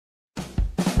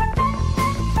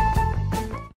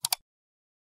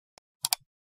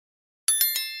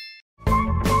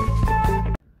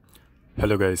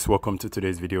Hello guys, welcome to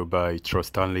today's video by Trust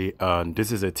Stanley, and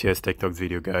this is a TS Tech Talks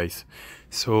video guys.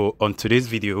 So on today's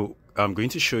video I'm going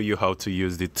to show you how to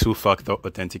use the two-factor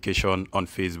authentication on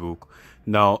Facebook.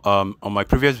 Now on my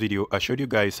previous video I showed you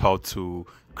guys how to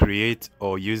create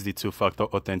or use the two-factor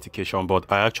authentication,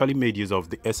 but I actually made use of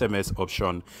the SMS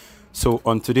option. So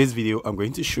on today's video I'm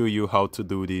going to show you how to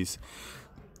do this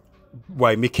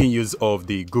while making use of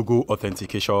the Google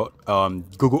Authenticator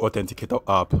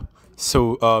app.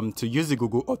 So to use the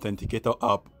Google Authenticator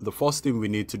app, the first thing we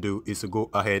need to do is to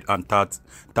go ahead and type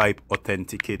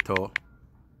Authenticator.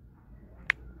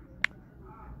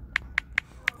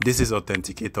 This is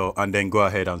Authenticator, and then go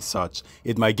ahead and search.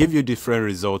 It might give you different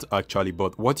results actually,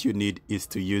 but what you need is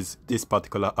to use this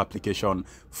particular application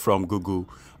from Google,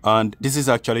 and this is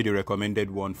actually the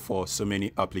recommended one for so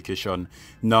many applications.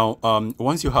 Now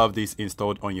once you have this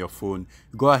installed on your phone,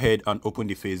 go ahead and open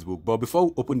the Facebook. But before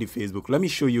we open the Facebook, let me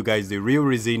show you guys the real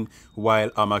reason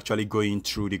why I'm actually going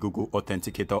through the Google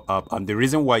Authenticator app, and the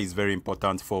reason why is very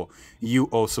important for you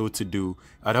also to do.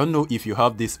 I don't know if you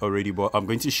have this already, but I'm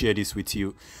going to share this with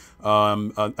you.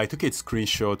 I took a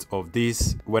screenshot of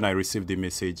this when I received the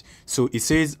message. So it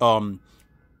says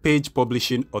page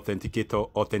publishing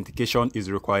authentication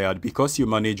is required because you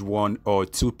manage one or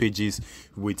two pages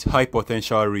with high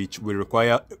potential reach. We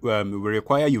require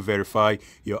you verify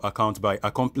your account by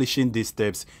accomplishing these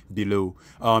steps below.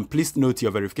 Please note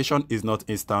your verification is not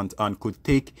instant and could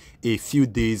take a few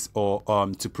days or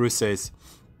to process.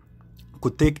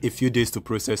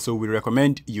 So we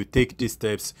recommend you take these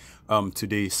steps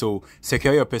today. So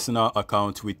secure your personal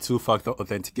account with two-factor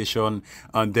authentication,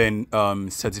 and then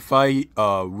certify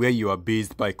where you are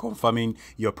based by confirming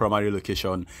your primary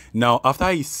location. Now after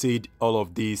I said all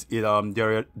of this,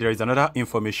 there is another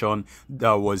information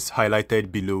that was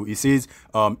highlighted below. It says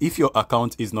if your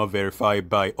account is not verified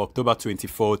by October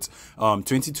 24th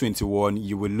 2021,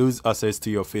 you will lose access to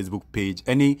your Facebook page.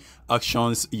 Any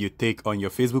actions you take on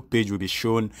your Facebook page will be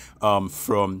shown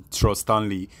from Trust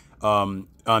Stanley,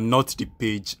 and not the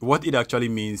page. What it actually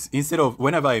means, instead of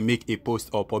whenever I make a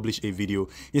post or publish a video,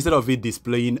 instead of it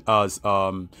displaying as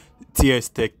TS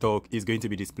Tech Talk, is going to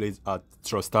be displayed at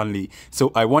Trust Stanley.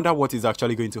 So I wonder what is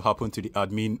actually going to happen to the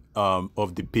admin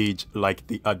of the page, like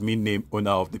the admin name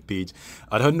owner of the page.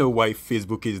 I don't know why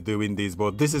Facebook is doing this,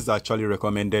 but this is actually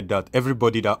recommended that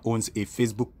everybody that owns a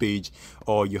Facebook page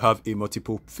or you have a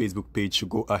multiple Facebook page should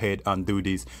go ahead and do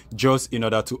this, just in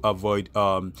order to avoid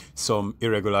some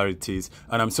irregularities.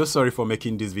 And I'm so sorry for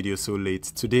making this video so late.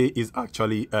 Today is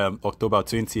actually October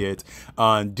 20th,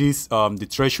 and this the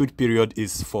threshold period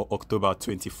is for October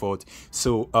 24th.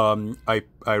 So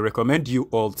I recommend you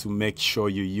all to make sure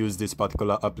you use this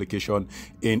particular application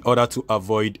in order to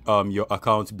avoid your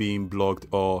account being blocked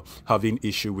or having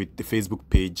issue with the Facebook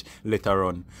page later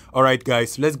on. All right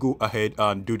guys, let's go ahead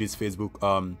and do this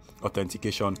Facebook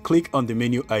authentication. Click on the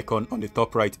menu icon on the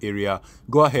top right area,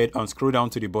 go ahead and scroll down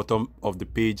to the bottom of the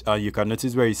page, and you can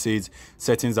notice where it says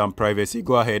settings and privacy.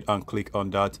 Go ahead and click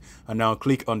on that, and now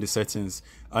click on the settings,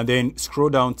 and then scroll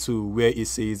down to where it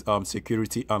says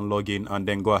security and login, and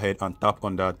then go ahead and tap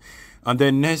on that. And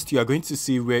then next you are going to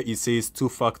see where it says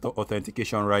two-factor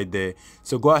authentication right there.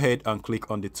 So go ahead and click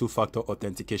on the two-factor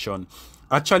authentication.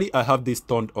 Actually I have this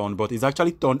turned on, but it's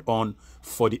actually turned on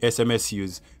for the SMS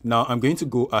use. Now I'm going to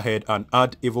go ahead and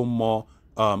add even more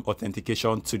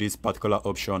authentication to this particular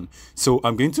option. So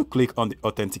I'm going to click on the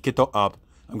Authenticator app.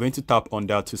 I'm going to tap on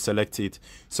that to select it.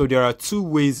 So there are two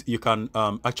ways you can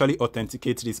actually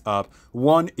authenticate this app.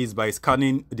 One is by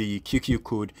scanning the QQ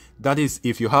code. That is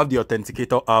if you have the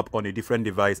Authenticator app on a different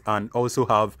device and also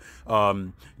have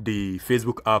the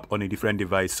Facebook app on a different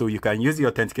device. So you can use the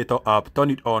Authenticator app,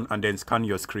 turn it on, and then scan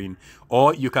your screen.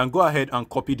 Or you can go ahead and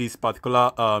copy this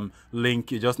particular link.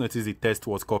 You just notice the text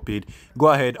was copied. Go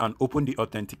ahead and open the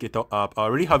Authenticator app. I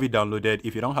already have it downloaded.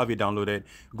 If you don't have it downloaded,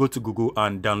 go to Google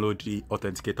and download the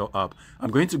Authenticator app. I'm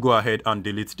going to go ahead and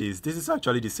delete this. This is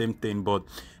actually the same thing, but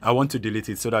I want to delete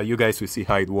it so that you guys will see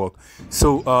how it works.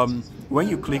 So when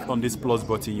you click on this plus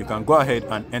button, you can go ahead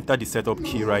and enter the setup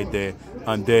key right there,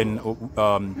 and then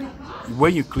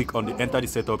when you click on the enter the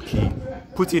setup key,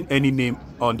 put in any name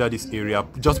under this area.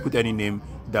 Just put any name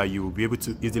that you will be able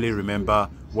to easily remember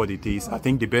what it is. I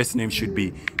think the best name should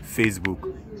be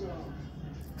Facebook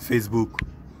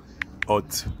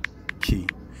auth key.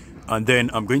 And then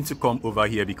I'm going to come over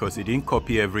here because it didn't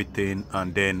copy everything,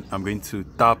 and then I'm going to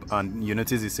tap, and you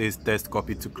notice it says test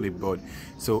copy to clipboard.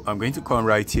 So I'm going to come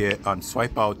right here and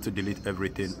swipe out to delete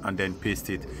everything and then paste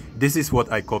it. This is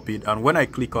what I copied, and when I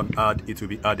click on add, it will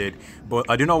be added, but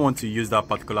I do not want to use that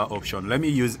particular option. Let me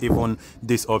use even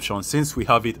this option since we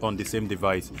have it on the same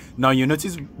device. Now you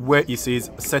notice where it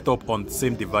says set up on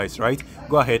same device, right?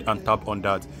 Go ahead and tap on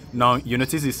that. Now you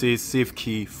notice it says save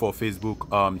key for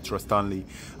Facebook Trust Stanley,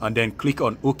 and then click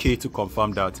on OK to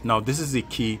confirm that. Now this is the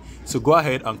key, so go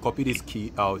ahead and copy this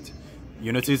key out.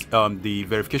 You notice the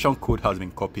verification code has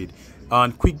been copied.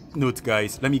 And quick note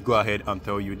guys, let me go ahead and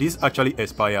tell you, this actually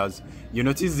expires. You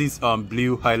notice this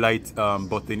blue highlight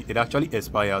button, it actually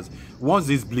expires. Once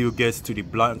this blue gets to the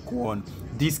blank one,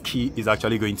 this key is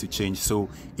actually going to change, so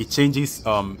it changes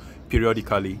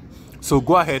periodically. So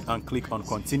go ahead and click on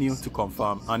continue to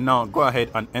confirm, and now go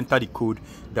ahead and enter the code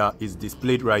that is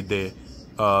displayed right there.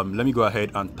 Let me go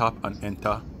ahead and tap and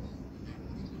enter.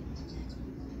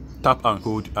 Tap and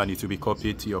hold, and it will be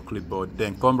copied to your clipboard.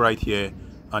 Then come right here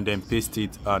and then paste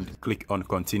it and click on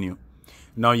continue.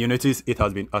 Now you notice it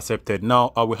has been accepted.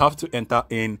 Now I will have to enter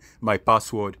in my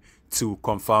password to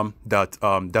confirm that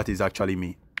that is actually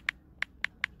me.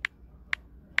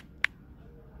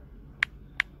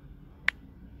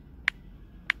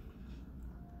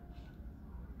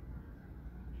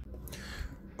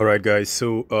 All right guys,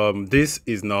 so this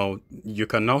is now, you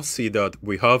can now see that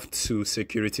we have two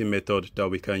security methods that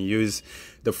we can use.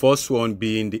 The first one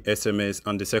being the SMS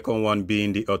and the second one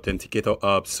being the authenticator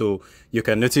app. So you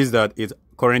can notice that it's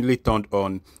currently turned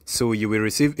on, so you will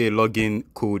receive a login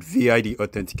code via the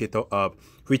authenticator app,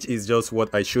 which is just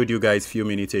what I showed you guys a few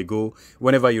minutes ago.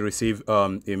 Whenever you receive a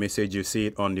message, you see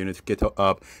it on the authenticator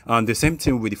app. And the same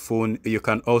thing with the phone, you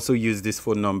can also use this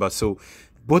phone number. So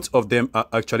both of them are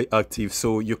actually active,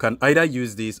 so you can either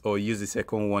use this or use the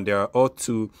second one. There are all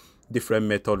two different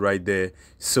methods right there.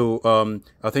 So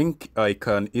I think I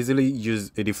can easily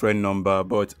use a different number,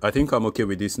 but I think I'm okay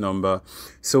with this number.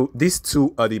 So these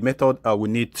two are the method I will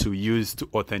need to use to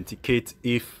authenticate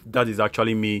if that is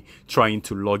actually me trying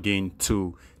to log in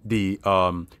to the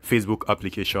Facebook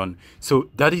application. So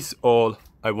that is all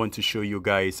I want to show you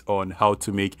guys on how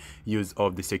to make use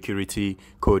of the security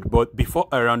code. But before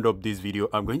I round up this video,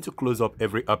 I'm going to close up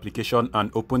every application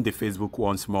and open the Facebook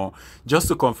once more, just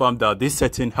to confirm that this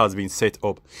setting has been set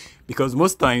up, because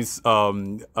most times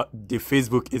the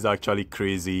Facebook is actually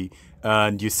crazy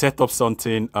and you set up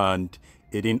something and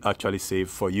it didn't actually save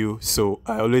for you. So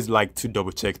I always like to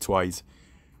double check twice.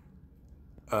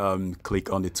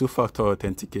 Click on the two-factor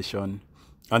authentication,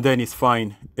 and then it's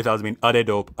fine, it has been added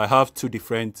up. I have two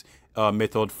different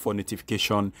method for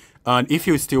notification, and if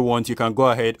you still want, you can go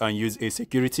ahead and use a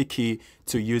security key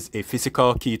to use a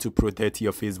physical key to protect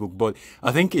your Facebook. But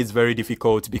I think it's very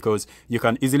difficult because you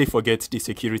can easily forget the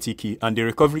security key, and the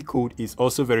recovery code is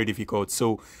also very difficult.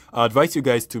 So I advise you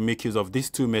guys to make use of these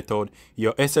two methods,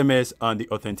 your SMS and the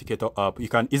authenticator app. You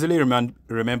can easily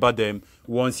remember them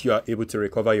once you are able to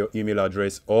recover your email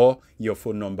address or your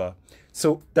phone number.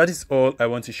 So that is all I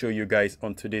want to show you guys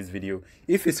on today's video.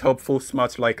 If it's helpful,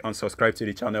 smash like and subscribe to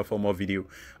the channel for more video,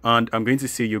 and I'm going to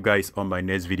see you guys on my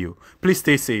next video. Please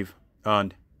stay safe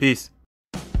and peace.